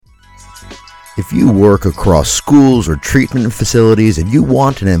If you work across schools or treatment facilities and you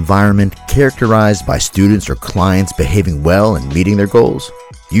want an environment characterized by students or clients behaving well and meeting their goals,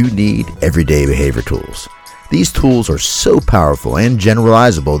 you need everyday behavior tools. These tools are so powerful and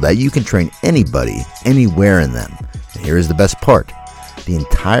generalizable that you can train anybody, anywhere in them. And here is the best part. The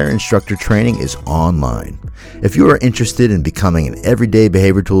entire instructor training is online. If you are interested in becoming an everyday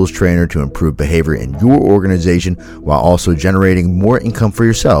behavior tools trainer to improve behavior in your organization while also generating more income for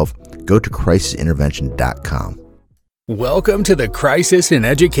yourself, go to crisisintervention.com. Welcome to the Crisis in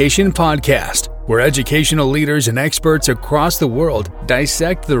Education podcast, where educational leaders and experts across the world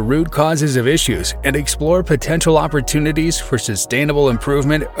dissect the root causes of issues and explore potential opportunities for sustainable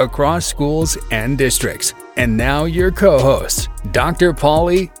improvement across schools and districts. And now your co-hosts, Dr.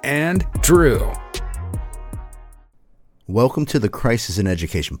 Paulie and Drew. Welcome to the Crisis in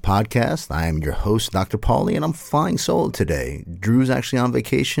Education podcast. I am your host, Dr. Paulie, and I'm flying solo today. Drew's actually on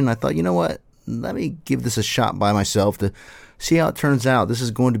vacation. I thought, you know what? Let me give this a shot by myself to see how it turns out. This is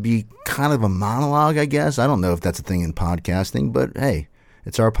going to be kind of a monologue, I guess. I don't know if that's a thing in podcasting, but hey,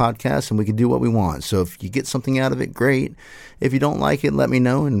 it's our podcast and we can do what we want. So if you get something out of it, great. If you don't like it, let me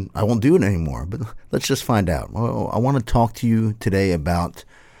know and I won't do it anymore. But let's just find out. I want to talk to you today about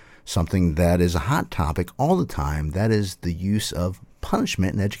something that is a hot topic all the time. That is the use of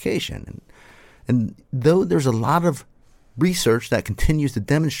punishment in education. And though there's a lot of research that continues to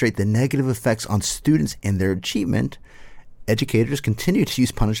demonstrate the negative effects on students and their achievement, educators continue to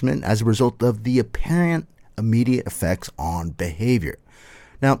use punishment as a result of the apparent immediate effects on behavior.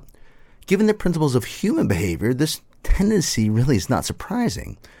 Now, given the principles of human behavior, this tendency really is not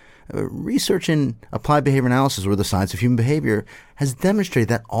surprising. Research in applied behavior analysis, or the science of human behavior, has demonstrated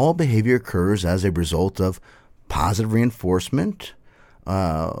that all behavior occurs as a result of positive reinforcement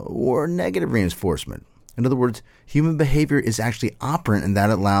or negative reinforcement. In other words, human behavior is actually operant in that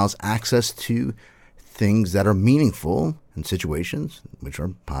it allows access to things that are meaningful in situations, which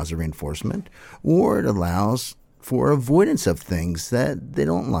are positive reinforcement, or it allows for avoidance of things that they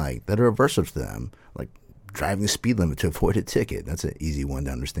don't like, that are aversive to them, like driving the speed limit to avoid a ticket. That's an easy one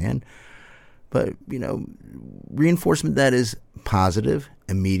to understand. But, reinforcement that is positive,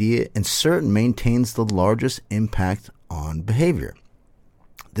 immediate, and certain maintains the largest impact on behavior.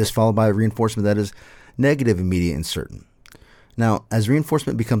 This followed by reinforcement that is negative, immediate, and certain. Now, as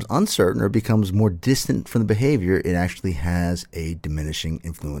reinforcement becomes uncertain or becomes more distant from the behavior, it actually has a diminishing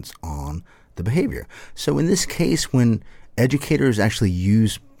influence on the behavior. So in this case, when educators actually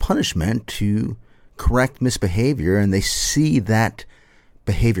use punishment to correct misbehavior and they see that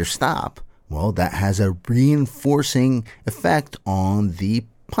behavior stop, well, that has a reinforcing effect on the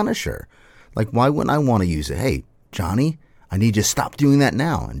punisher. Like, why wouldn't I want to use it? Hey, Johnny, I need you to stop doing that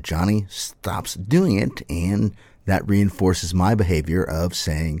now. And Johnny stops doing it, and that reinforces my behavior of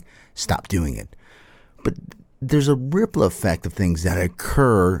saying, stop doing it. But there's a ripple effect of things that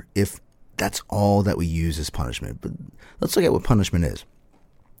occur if that's all that we use as punishment. But let's look at what punishment is.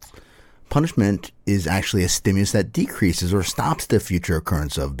 Punishment is actually a stimulus that decreases or stops the future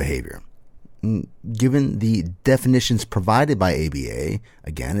occurrence of behavior. Given the definitions provided by ABA,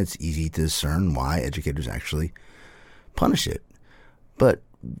 again, it's easy to discern why educators actually punish it. But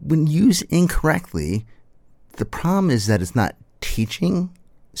when used incorrectly, the problem is that it's not teaching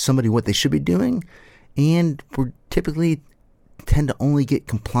somebody what they should be doing, and we typically tend to only get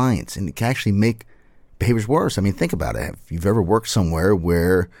compliance, and it can actually make behaviors worse. I mean, think about it. If you've ever worked somewhere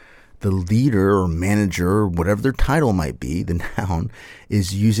where the leader or manager, or whatever their title might be, the noun,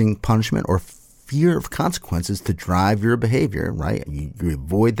 is using punishment or fear of consequences to drive your behavior, right? You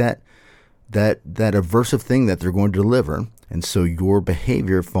avoid that aversive thing that they're going to deliver. And so your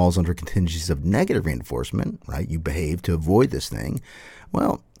behavior falls under contingencies of negative reinforcement, right? You behave to avoid this thing.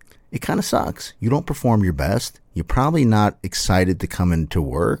 Well, it kind of sucks. You don't perform your best. You're probably not excited to come into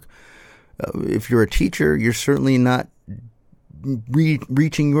work. If you're a teacher, you're certainly not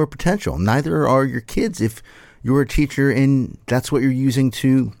reaching your potential. Neither are your kids if you're a teacher and that's what you're using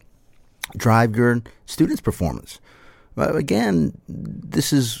to drive your students' performance. Again,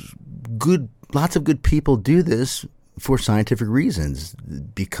 this is good. Lots of good people do this for scientific reasons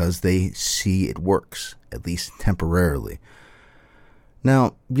because they see it works, at least temporarily.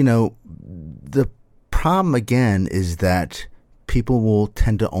 Now, the problem again is that people will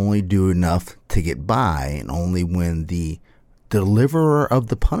tend to only do enough to get by, and only when the deliverer of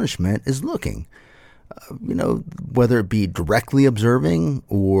the punishment is looking. Whether it be directly observing,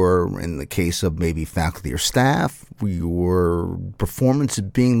 or in the case of maybe faculty or staff, your performance is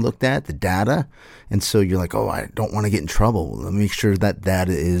being looked at, the data. And so you're like, oh, I don't want to get in trouble. Let me make sure that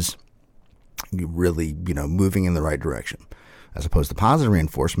data is really, moving in the right direction. As opposed to positive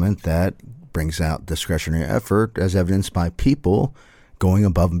reinforcement that brings out discretionary effort as evidenced by people going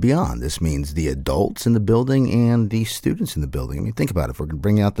above and beyond. This means the adults in the building and the students in the building. I mean, think about it. If we're going to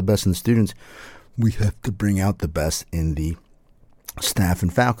bring out the best in the students, we have to bring out the best in the staff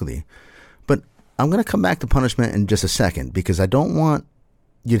and faculty. But I'm going to come back to punishment in just a second, because I don't want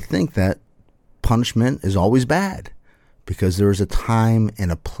you to think that punishment is always bad, because there is a time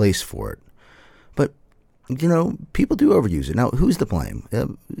and a place for it. But, people do overuse it. Now, who's to blame?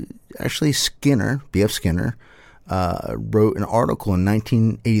 Actually, Skinner, B.F. Skinner, wrote an article in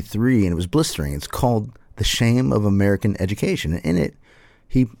 1983, and it was blistering. It's called The Shame of American Education. And in it,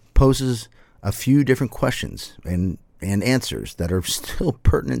 he poses a few different questions and answers that are still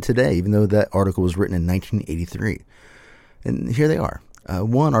pertinent today, even though that article was written in 1983. And here they are.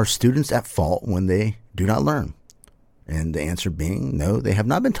 One, are students at fault when they do not learn? And the answer being, no, they have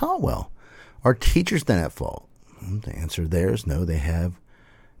not been taught well. Are teachers then at fault? The answer there is no, they have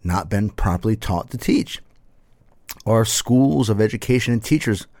not been properly taught to teach. Are schools of education and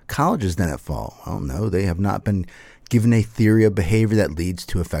teachers, colleges then at fault? Well, no, they have not been given a theory of behavior that leads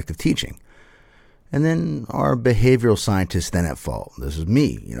to effective teaching. And then are behavioral scientists then at fault? This is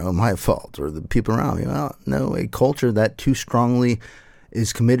me, my fault, or the people around me. Well, no, a culture that too strongly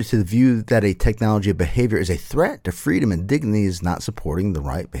is committed to the view that a technology of behavior is a threat to freedom and dignity is not supporting the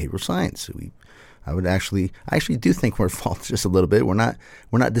right behavioral science. I actually do think we're at fault just a little bit. We're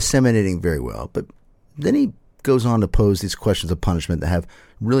not disseminating very well. But then he goes on to pose these questions of punishment that have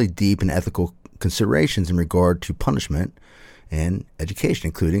really deep and ethical considerations in regard to punishment and education,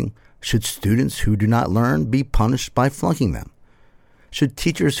 including, should students who do not learn be punished by flunking them? Should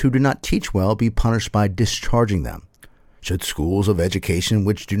teachers who do not teach well be punished by discharging them? Should schools of education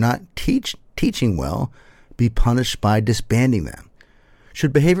which do not teach teaching well be punished by disbanding them?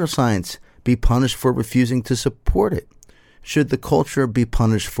 Should behavioral science be punished for refusing to support it? Should the culture be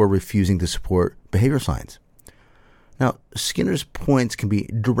punished for refusing to support behavioral science? Now, Skinner's points can be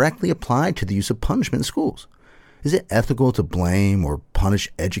directly applied to the use of punishment in schools. Is it ethical to blame or punish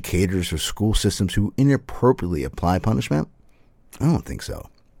educators or school systems who inappropriately apply punishment? I don't think so.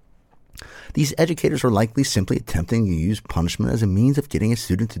 These educators are likely simply attempting to use punishment as a means of getting a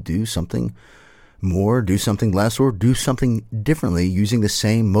student to do something more, do something less, or do something differently using the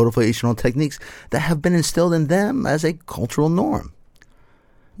same motivational techniques that have been instilled in them as a cultural norm.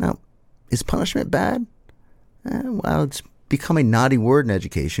 Now, is punishment bad? While it's become a naughty word in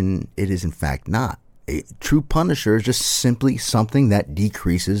education, it is in fact not. A true punisher is just simply something that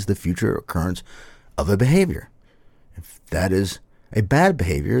decreases the future occurrence of a behavior. If that is a bad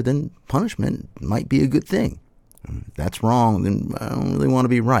behavior, then punishment might be a good thing. If that's wrong, then I don't really want to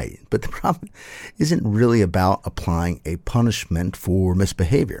be right. But the problem isn't really about applying a punishment for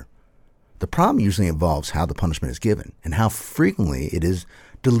misbehavior. The problem usually involves how the punishment is given and how frequently it is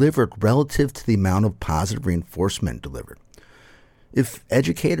delivered relative to the amount of positive reinforcement delivered. If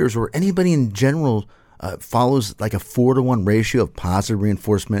educators or anybody in general follows like a 4-to-1 ratio of positive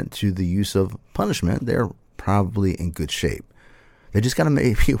reinforcement to the use of punishment, they're probably in good shape. They just got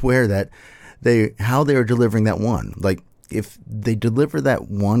to be aware that how they are delivering that one. Like if they deliver that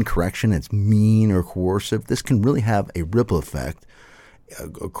one correction, it's mean or coercive, this can really have a ripple effect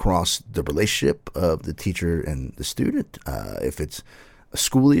across the relationship of the teacher and the student. If it's a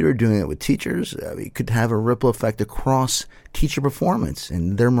school leader doing it with teachers, it could have a ripple effect across teacher performance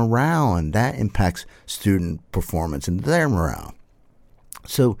and their morale, and that impacts student performance and their morale.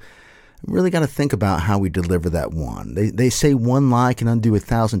 So really got to think about how we deliver that one. They say one lie can undo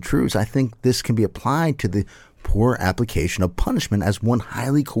 1,000 truths. I think this can be applied to the poor application of punishment, as one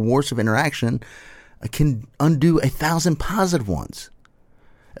highly coercive interaction can undo 1,000 positive ones.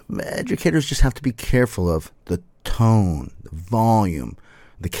 Educators just have to be careful of the tone, the volume,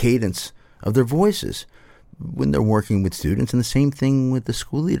 the cadence of their voices when they're working with students, and the same thing with the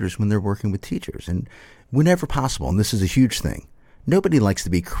school leaders when they're working with teachers. And whenever possible, and this is a huge thing, nobody likes to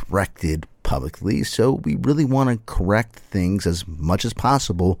be corrected publicly, so we really want to correct things as much as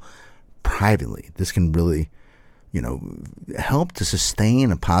possible privately. This can really, help to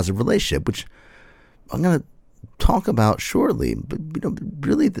sustain a positive relationship, which I'm going to talk about shortly. But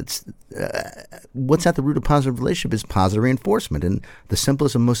really, that's what's at the root of positive relationship is positive reinforcement, and the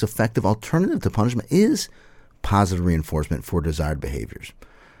simplest and most effective alternative to punishment is positive reinforcement for desired behaviors.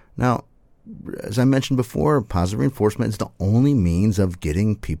 Now, as I mentioned before, positive reinforcement is the only means of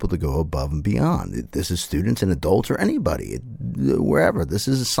getting people to go above and beyond. This is students and adults or anybody, wherever. This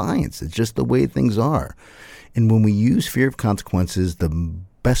is science. It's just the way things are. And when we use fear of consequences, the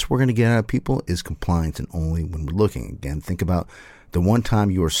best we're going to get out of people is compliance, and only when we're looking. Again, think about the one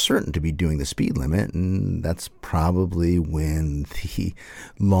time you are certain to be doing the speed limit, and that's probably when the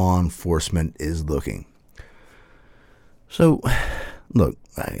law enforcement is looking. So, look,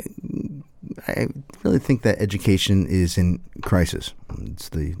 I really think that education is in crisis. It's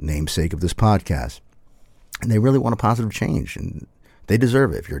the namesake of this podcast. And they really want a positive change, and they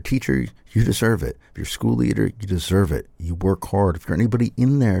deserve it. If you're a teacher, you deserve it. If you're a school leader, you deserve it. You work hard. If you're anybody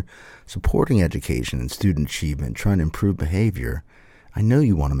in there supporting education and student achievement, trying to improve behavior, I know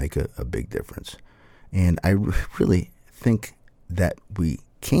you want to make a big difference. And I really think that we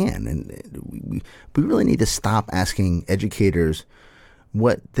can. And we really need to stop asking educators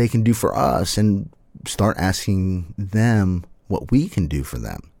what they can do for us and start asking them what we can do for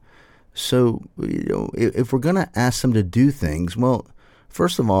them. So, if we're going to ask them to do things, well,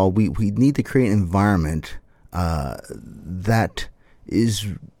 first of all, we need to create an environment that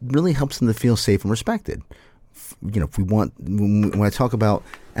really helps them to feel safe and respected. If we want, when I talk about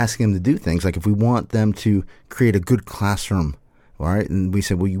asking them to do things, like if we want them to create a good classroom, all right, and we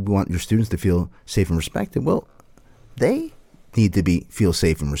say, well, you want your students to feel safe and respected. Well, they need to feel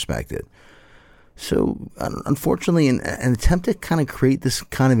safe and respected. So, unfortunately, in an attempt to kind of create this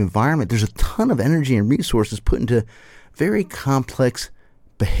kind of environment, there's a ton of energy and resources put into very complex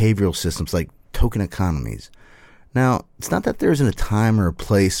behavioral systems like token economies. Now, it's not that there isn't a time or a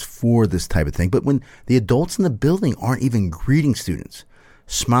place for this type of thing, but when the adults in the building aren't even greeting students,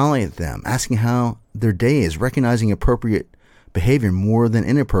 smiling at them, asking how their day is, recognizing appropriate behavior more than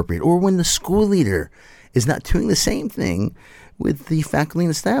inappropriate, or when the school leader is not doing the same thing with the faculty and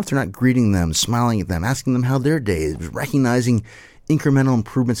the staff. They're not greeting them, smiling at them, asking them how their day is, recognizing incremental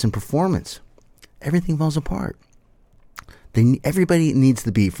improvements in performance. Everything falls apart. Everybody needs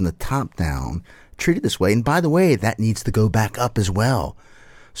to be, from the top down, treated this way. And by the way, that needs to go back up as well.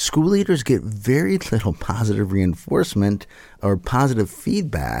 School leaders get very little positive reinforcement or positive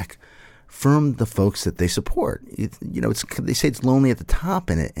feedback from the folks that they support. They say it's lonely at the top,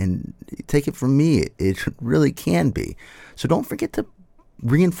 and take it from me, it really can be. So don't forget to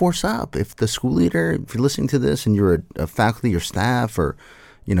reinforce up. If the school leader, if you're listening to this and you're a faculty or staff, or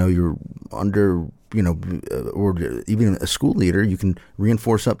you're under, or even a school leader, you can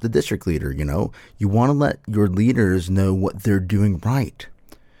reinforce up the district leader. You want to let your leaders know what they're doing right,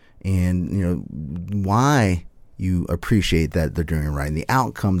 and why you appreciate that they're doing it right, and the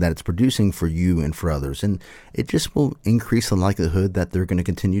outcome that it's producing for you and for others. And it just will increase the likelihood that they're going to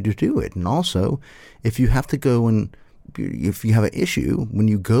continue to do it. And also, if you have to go and if you have an issue, when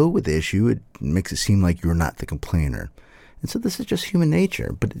you go with the issue, it makes it seem like you're not the complainer. And so this is just human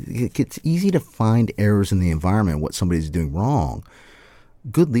nature. But it's easy to find errors in the environment, what somebody's doing wrong.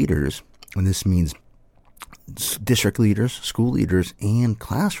 Good leaders, and this means district leaders, school leaders, and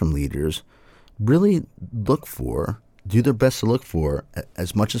classroom leaders, really do their best to look for,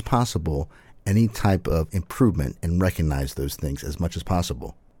 as much as possible, any type of improvement, and recognize those things as much as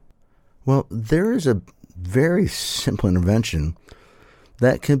possible. Well, there is a very simple intervention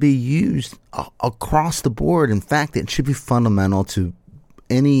that can be used across the board. In fact, it should be fundamental to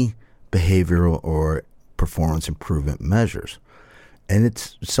any behavioral or performance improvement measures. And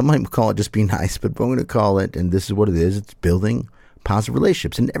some might call it just be nice, but I'm going to call it, and this is what it is, it's building positive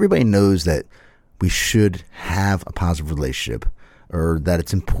relationships. And everybody knows that we should have a positive relationship, or that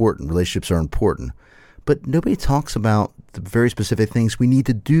it's important. Relationships are important. But nobody talks about the very specific things we need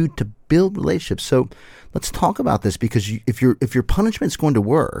to do to build relationships. So let's talk about this, because if your punishment is going to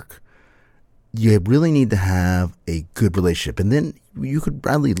work, you really need to have a good relationship. And then you could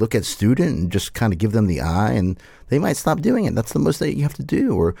probably look at student and just kind of give them the eye, and they might stop doing it. That's the most that you have to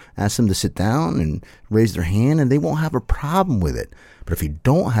do. Or ask them to sit down and raise their hand, and they won't have a problem with it. But if you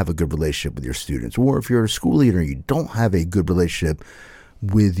don't have a good relationship with your students, or if you're a school leader and you don't have a good relationship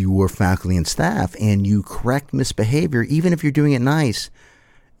with your faculty and staff, and you correct misbehavior, even if you're doing it nice,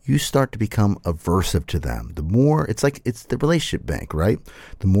 you start to become aversive to them. The more, it's the relationship bank, right?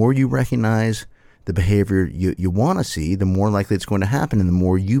 The more you recognize the behavior you want to see, the more likely it's going to happen, and the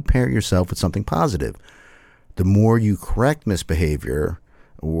more you pair yourself with something positive. The more you correct misbehavior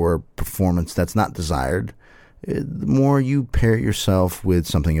or performance that's not desired, the more you pair yourself with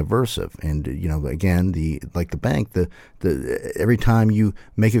something aversive. And again, like the bank, the every time you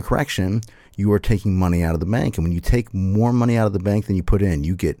make a correction, you are taking money out of the bank. And when you take more money out of the bank than you put in,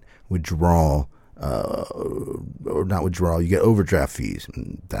 you get withdrawal, or not withdrawal, you get overdraft fees.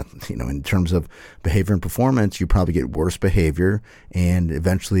 And that, in terms of behavior and performance, you probably get worse behavior and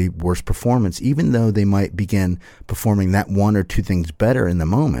eventually worse performance, even though they might begin performing that one or two things better in the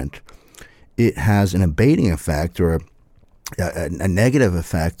moment. It has an abating effect, or a negative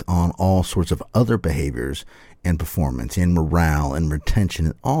effect on all sorts of other behaviors and performance and morale and retention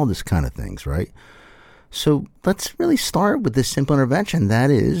and all this kind of things, right? So let's really start with this simple intervention.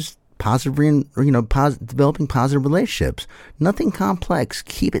 That is developing positive relationships. Nothing complex.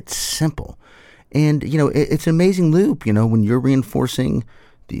 Keep it simple. And, it's an amazing loop, when you're reinforcing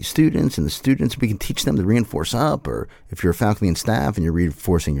the students, and the students, we can teach them to reinforce up, or if you're faculty and staff and you're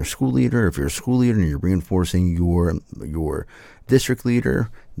reinforcing your school leader, if you're a school leader and you're reinforcing your district leader,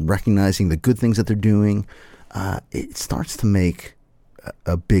 recognizing the good things that they're doing, it starts to make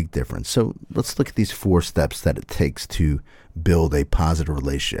a big difference. So let's look at these 4 steps that it takes to build a positive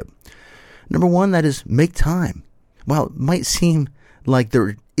relationship. Number 1, that is make time. While it might seem like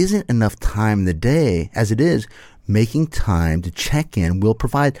there isn't enough time in the day as it is, making time to check in will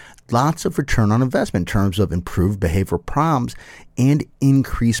provide lots of return on investment in terms of improved behavioral problems and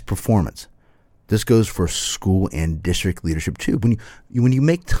increased performance. This goes for school and district leadership too. When you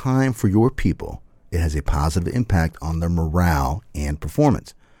make time for your people, it has a positive impact on their morale and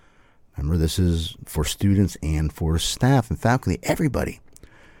performance. Remember, this is for students and for staff and faculty, everybody.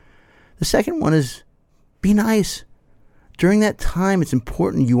 The second one is be nice. During that time, it's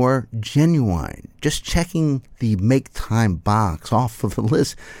important you are genuine. Just checking the make time box off of the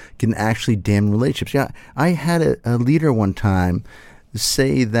list can actually damage relationships. Yeah, I had a leader one time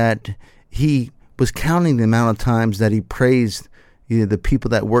say that he was counting the amount of times that he praised the people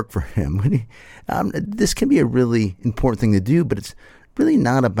that work for him. This can be a really important thing to do, but it's really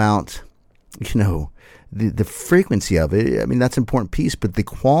not about, the frequency of it. I mean, that's an important piece, but the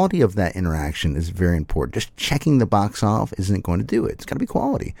quality of that interaction is very important. Just checking the box off isn't going to do it. It's got to be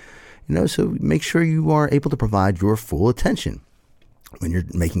quality. So make sure you are able to provide your full attention when you're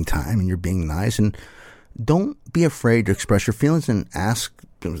making time and you're being nice. And don't be afraid to express your feelings and ask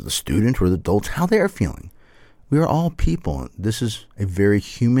the student or the adults how they are feeling. We are all people. This is a very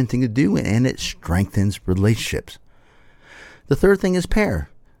human thing to do, and it strengthens relationships. The third thing is pair.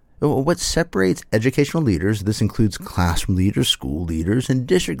 What separates educational leaders, this includes classroom leaders, school leaders, and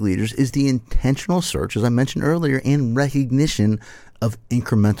district leaders, is the intentional search, as I mentioned earlier, and recognition of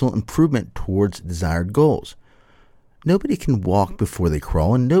incremental improvement towards desired goals. Nobody can walk before they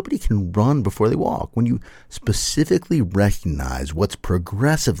crawl, and nobody can run before they walk. When you specifically recognize what's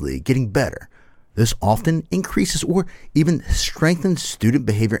progressively getting better, this often increases or even strengthens student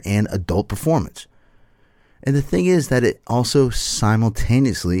behavior and adult performance. And the thing is that it also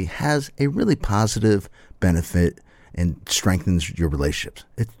simultaneously has a really positive benefit and strengthens your relationships.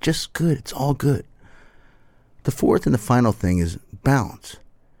 It's just good. It's all good. The fourth and the final thing is balance.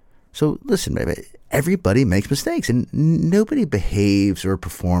 So listen, baby, everybody makes mistakes and nobody behaves or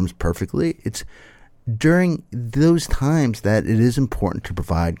performs perfectly. It's during those times that it is important to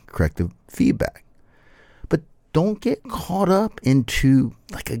provide corrective feedback. Don't get caught up into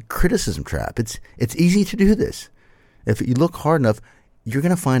like a criticism trap. It's easy to do this. If you look hard enough, you're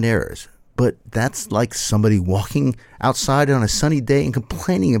going to find errors. But that's like somebody walking outside on a sunny day and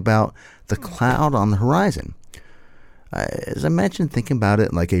complaining about the cloud on the horizon. As I mentioned, thinking about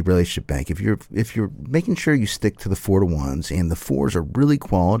it like a relationship bank. If you're making sure you stick to the 4 to 1s and the 4s are really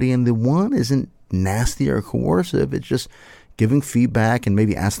quality and the 1 isn't nasty or coercive, it's just giving feedback and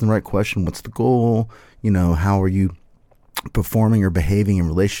maybe asking the right question. What's the goal? How are you performing or behaving in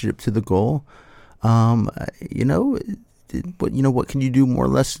relationship to the goal? What can you do more or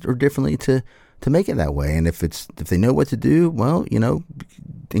less or differently to make it that way? And if they know what to do, well,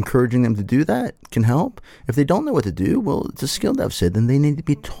 encouraging them to do that can help. If they don't know what to do, well, it's a skill deficit, then they need to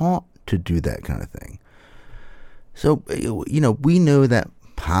be taught to do that kind of thing. So, we know that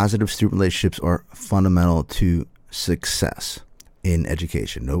positive student relationships are fundamental to success in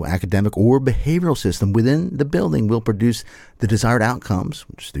education. No academic or behavioral system within the building will produce the desired outcomes,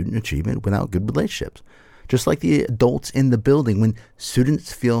 student achievement, without good relationships. Just like the adults in the building, when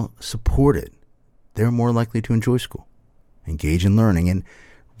students feel supported, they're more likely to enjoy school, engage in learning, and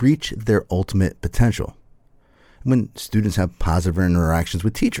reach their ultimate potential. When students have positive interactions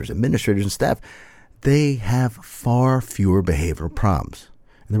with teachers, administrators, and staff, they have far fewer behavioral problems.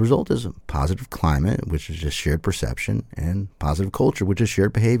 And the result is a positive climate, which is just shared perception, and positive culture, which is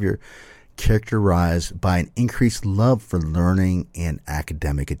shared behavior, characterized by an increased love for learning and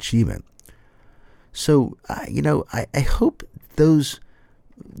academic achievement. So, I hope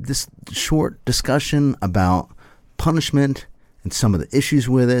this short discussion about punishment and some of the issues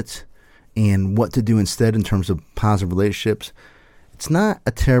with it and what to do instead in terms of positive relationships, it's not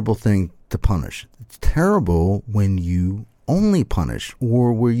a terrible thing to punish. It's terrible when you only punish,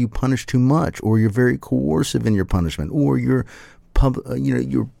 or where you punish too much, or you're very coercive in your punishment, or you're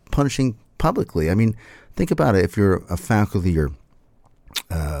punishing publicly. I mean, think about it. If you're a faculty or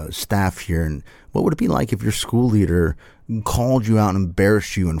staff here, and what would it be like if your school leader called you out and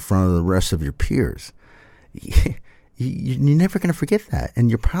embarrassed you in front of the rest of your peers? You're never going to forget that, and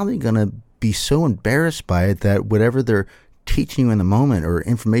you're probably going to be so embarrassed by it that whatever they're teaching you in the moment or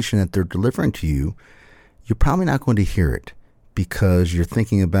information that they're delivering to you, you're probably not going to hear it because you're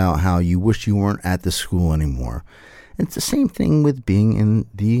thinking about how you wish you weren't at the school anymore. And it's the same thing with being in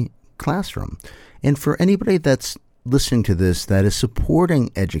the classroom. And for anybody that's listening to this that is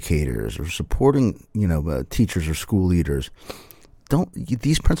supporting educators or supporting, teachers or school leaders,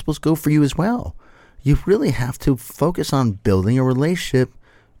 these principles go for you as well. You really have to focus on building a relationship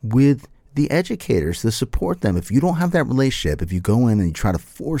with the educators to support them. If you don't have that relationship, if you go in and you try to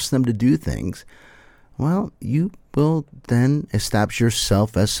force them to do things, well, you will then establish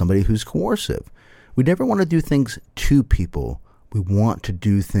yourself as somebody who's coercive. We never want to do things to people. We want to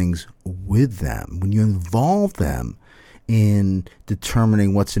do things with them. When you involve them in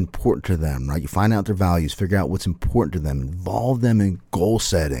determining what's important to them, right? You find out their values, figure out what's important to them, involve them in goal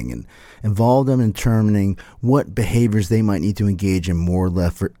setting, and involve them in determining what behaviors they might need to engage in more,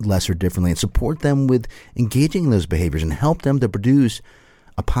 less, or differently, and support them with engaging in those behaviors and help them to produce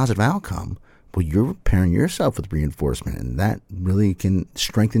a positive outcome. Well, you're pairing yourself with reinforcement, and that really can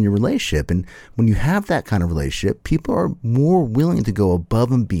strengthen your relationship. And when you have that kind of relationship, people are more willing to go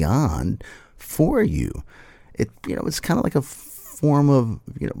above and beyond for you. It's kind of like a form of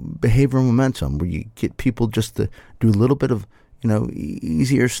behavioral momentum where you get people just to do a little bit of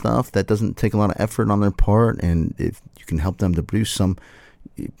easier stuff that doesn't take a lot of effort on their part, and if you can help them to produce some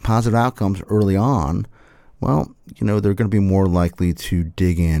positive outcomes early on, well, they're going to be more likely to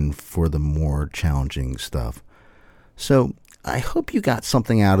dig in for the more challenging stuff. So I hope you got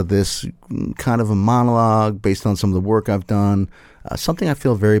something out of this, kind of a monologue based on some of the work I've done, something I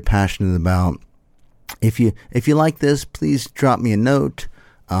feel very passionate about. If you like this, please drop me a note.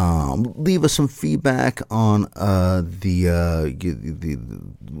 Leave us some feedback on the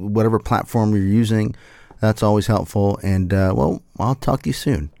whatever platform you're using. That's always helpful. And I'll talk to you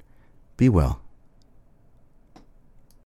soon. Be well.